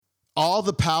all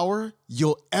the power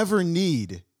you'll ever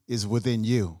need is within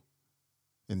you.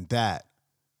 And that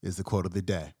is the quote of the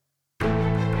day.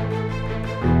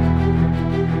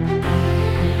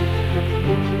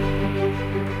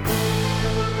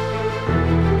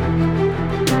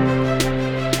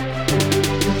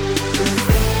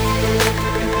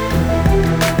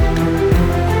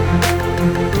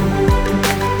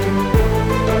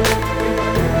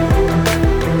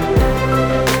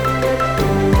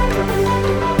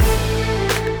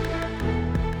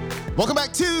 Welcome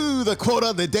back to the Quote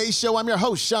of the Day Show. I'm your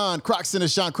host, Sean Croxton of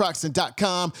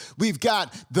SeanCroxton.com. We've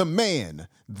got the man,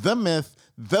 the myth,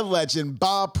 the legend,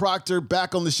 Bob Proctor,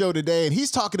 back on the show today, and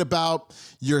he's talking about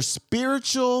your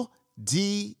spiritual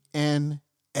DNA.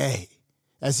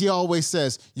 As he always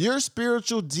says, your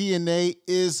spiritual DNA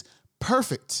is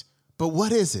perfect, but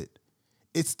what is it?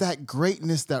 It's that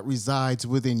greatness that resides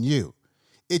within you.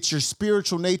 It's your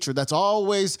spiritual nature that's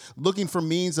always looking for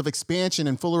means of expansion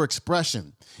and fuller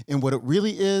expression. And what it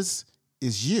really is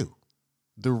you,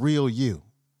 the real you.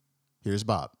 Here's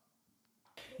Bob.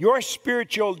 Your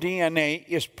spiritual DNA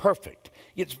is perfect.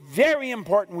 It's very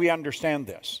important we understand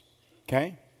this,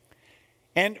 okay?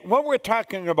 And what we're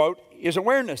talking about is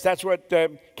awareness. That's what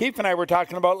Keith and I were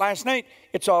talking about last night.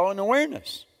 It's all in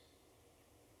awareness.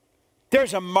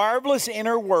 There's a marvelous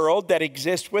inner world that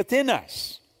exists within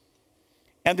us.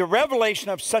 And the revelation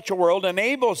of such a world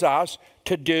enables us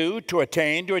to do, to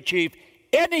attain, to achieve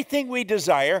anything we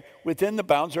desire within the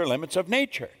bounds or limits of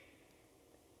nature.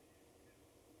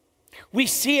 We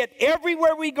see it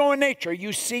everywhere we go in nature.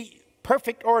 You see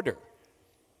perfect order.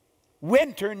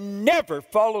 Winter never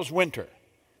follows winter.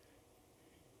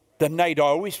 The night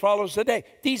always follows the day.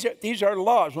 These are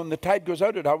laws. When the tide goes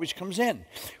out, it always comes in.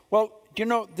 Well, you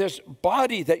know, this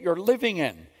body that you're living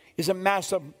in is a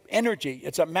mass of energy.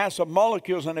 It's a mass of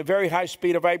molecules on a very high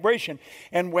speed of vibration.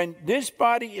 And when this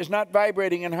body is not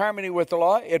vibrating in harmony with the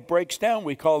law, it breaks down.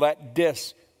 We call that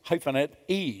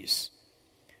dis-ease.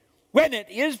 When it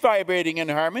is vibrating in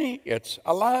harmony, it's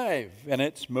alive and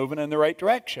it's moving in the right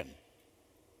direction.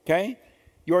 Okay?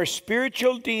 Your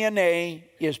spiritual DNA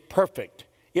is perfect.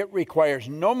 It requires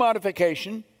no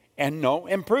modification and no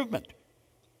improvement.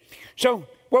 So,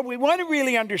 what we want to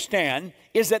really understand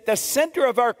is that the center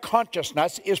of our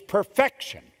consciousness is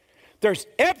perfection. There's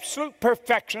absolute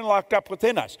perfection locked up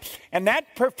within us. And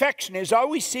that perfection is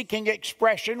always seeking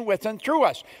expression with and through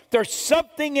us. There's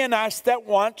something in us that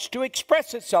wants to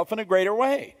express itself in a greater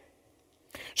way.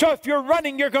 So if you're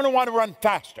running, you're going to want to run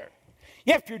faster.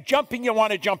 If you're jumping, you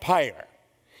want to jump higher.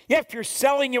 If you're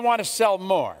selling, you want to sell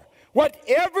more.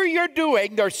 Whatever you're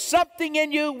doing, there's something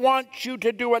in you wants you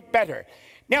to do it better.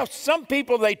 Now, some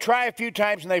people, they try a few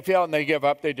times and they fail and they give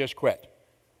up, they just quit.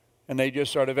 And they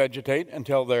just sort of vegetate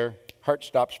until their heart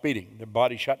stops beating. Their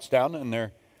body shuts down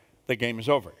and the game is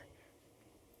over.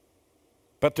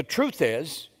 But the truth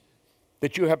is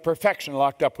that you have perfection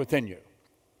locked up within you.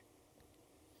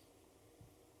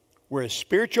 We're a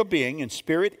spiritual being and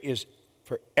spirit is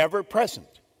forever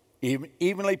present,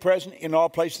 evenly present in all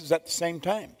places at the same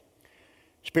time.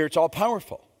 Spirit's all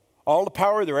powerful. All the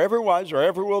power there ever was or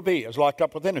ever will be is locked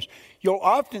up within us. You'll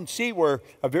often see where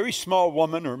a very small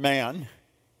woman or man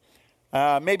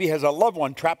maybe has a loved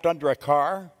one trapped under a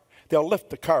car. They'll lift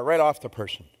the car right off the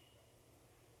person.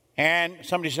 And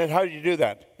somebody said, how did you do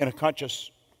that? In a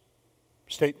conscious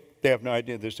state, they have no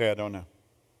idea. They say, I don't know.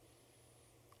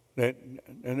 They're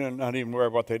not even aware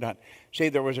of what they've done. See,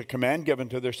 there was a command given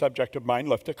to their subjective mind,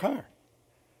 lift a car.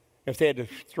 If they had to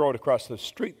throw it across the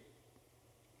street,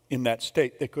 in that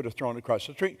state, they could have thrown it across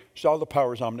the street. So all the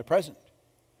power is omnipresent.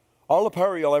 All the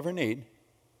power you'll ever need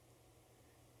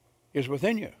is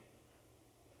within you.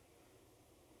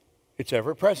 It's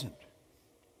ever present.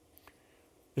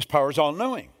 This power is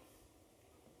all-knowing.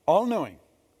 All-knowing.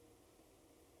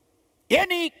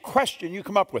 Any question you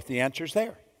come up with, the answer's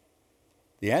there.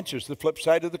 The answer is the flip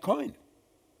side of the coin.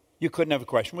 You couldn't have a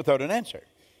question without an answer.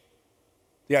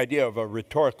 The idea of a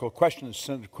rhetorical question is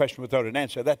a question without an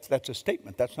answer. That's a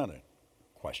statement. That's not a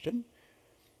question.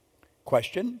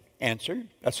 Question, answer.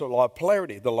 That's the law of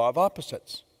polarity, the law of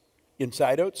opposites.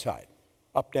 Inside, outside.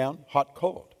 Up, down, hot,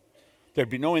 cold. There'd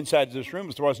be no inside of this room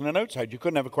if there wasn't an outside. You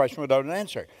couldn't have a question without an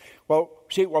answer. Well,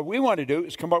 see, what we want to do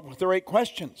is come up with the right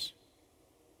questions.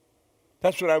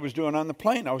 That's what I was doing on the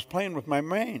plane. I was playing with my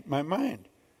mind.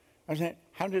 I was saying,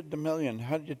 how did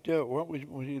you do it? What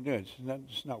did you do?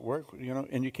 Does not work, you know?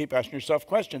 And you keep asking yourself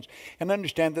questions and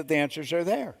understand that the answers are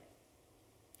there.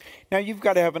 Now, you've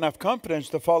got to have enough confidence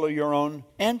to follow your own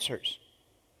answers.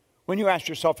 When you ask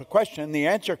yourself a question and the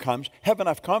answer comes, have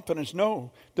enough confidence,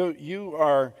 know that you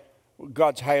are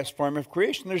God's highest form of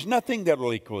creation. There's nothing that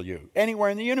will equal you anywhere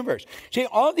in the universe. See,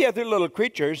 all the other little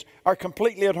creatures are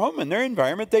completely at home in their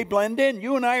environment. They blend in.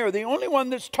 You and I are the only one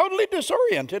that's totally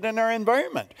disoriented in our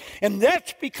environment. And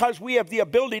that's because we have the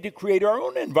ability to create our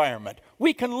own environment.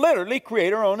 We can literally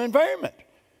create our own environment.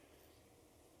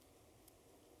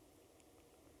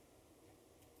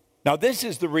 Now, this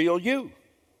is the real you.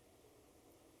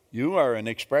 You are an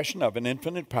expression of an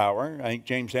infinite power. I think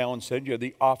James Allen said you're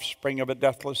the offspring of a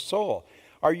deathless soul.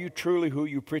 Are you truly who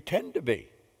you pretend to be?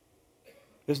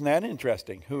 Isn't that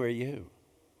interesting? Who are you?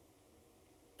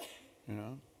 You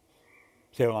know?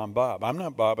 Say, well, I'm Bob. I'm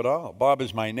not Bob at all. Bob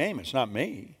is my name. It's not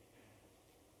me.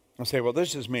 I'll say, well,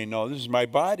 this is me. No, this is my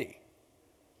body.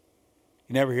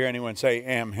 You never hear anyone say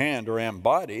am hand or am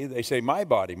body. They say my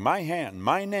body, my hand,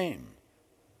 my name.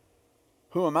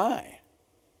 Who am I?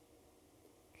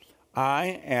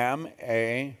 I am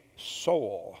a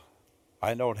soul.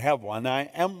 I don't have one, I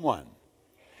am one.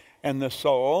 And the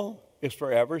soul is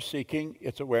forever seeking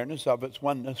its awareness of its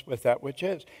oneness with that which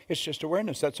is. It's just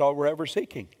awareness, that's all we're ever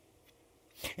seeking.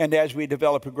 And as we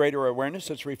develop a greater awareness,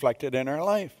 it's reflected in our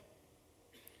life.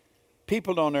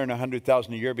 People don't earn $100,000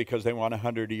 a year because they want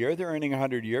 $100 a year. They're earning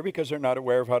 $100 a year because they're not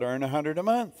aware of how to earn $100 a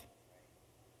month.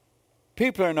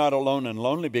 People are not alone and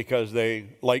lonely because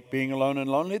they like being alone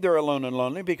and lonely. They're alone and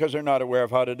lonely because they're not aware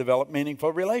of how to develop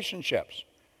meaningful relationships.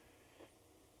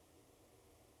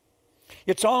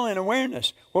 It's all in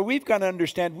awareness. Well, we've got to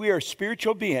understand we are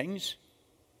spiritual beings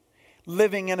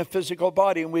living in a physical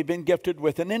body, and we've been gifted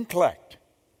with an intellect.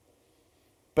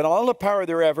 But all the power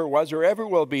there ever was or ever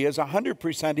will be is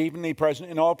 100% evenly present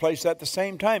in all places at the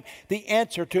same time. The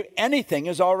answer to anything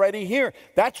is already here.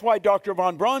 That's why Dr.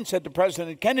 von Braun said to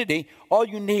President Kennedy, all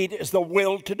you need is the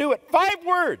will to do it. 5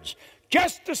 words.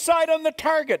 Just decide on the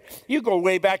target. You go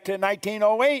way back to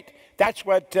 1908. That's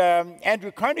what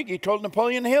Andrew Carnegie told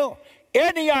Napoleon Hill.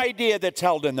 Any idea that's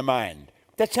held in the mind,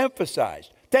 that's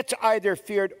emphasized, that's either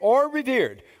feared or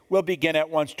revered, will begin at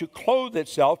once to clothe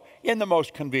itself in the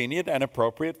most convenient and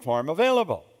appropriate form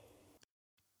available.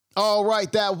 All right,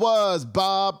 that was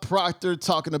Bob Proctor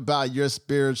talking about your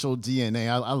spiritual DNA.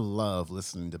 I love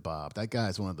listening to Bob. That guy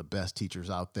is one of the best teachers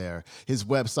out there. His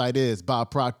website is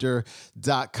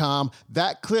bobproctor.com.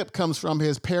 That clip comes from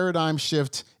his Paradigm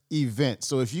Shift event.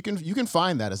 So if you can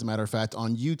find that, as a matter of fact,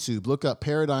 on YouTube. Look up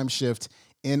Paradigm Shift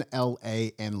in LA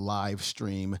and live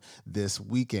stream this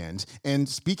weekend. And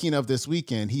speaking of this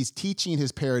weekend, he's teaching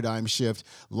his Paradigm Shift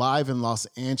live in Los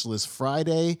Angeles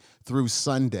Friday through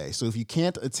Sunday. So if you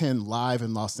can't attend live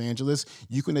in Los Angeles,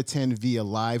 you can attend via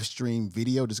live stream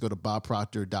video. Just go to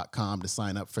bobproctor.com to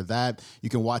sign up for that. You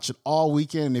can watch it all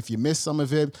weekend. And if you miss some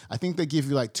of it, I think they give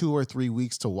you like 2 or 3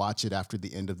 weeks to watch it after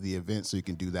the end of the event. So you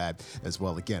can do that as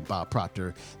well. Again,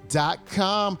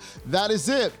 bobproctor.com. That is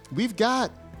it. We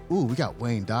got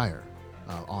Wayne Dyer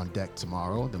on deck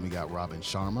tomorrow. Then we got Robin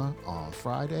Sharma on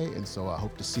Friday. And so I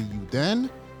hope to see you then.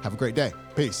 Have a great day.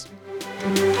 Peace.